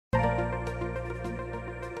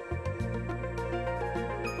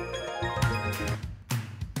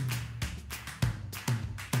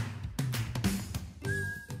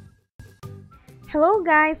Hello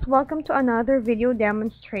guys, welcome to another video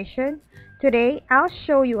demonstration. Today, I'll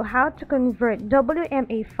show you how to convert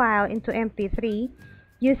WMA file into MP3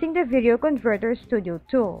 using the Video Converter Studio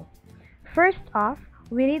tool. First off,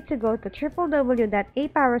 we need to go to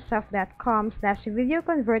www.apowersoft.com/Video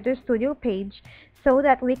Converter Studio page so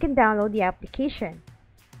that we can download the application.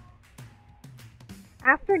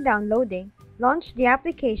 After downloading, launch the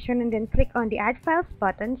application and then click on the Add Files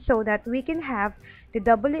button so that we can have the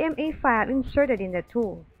WMA file inserted in the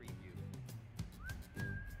tool.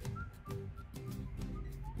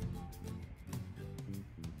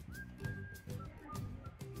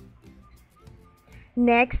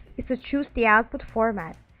 Next is to choose the output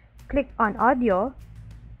format. Click on Audio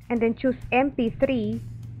and then choose MP3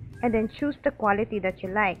 and then choose the quality that you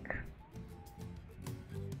like.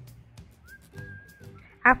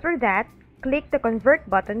 After that, click the Convert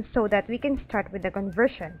button so that we can start with the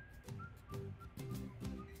conversion.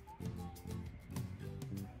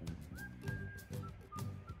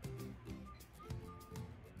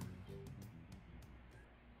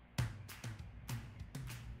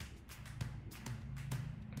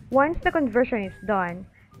 Once the conversion is done,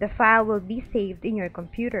 the file will be saved in your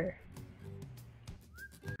computer.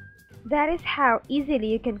 That is how easily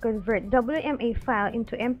you can convert WMA file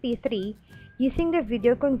into MP3 using the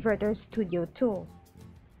Video Converter Studio tool.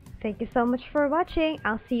 Thank you so much for watching.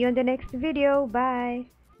 I'll see you in the next video. Bye!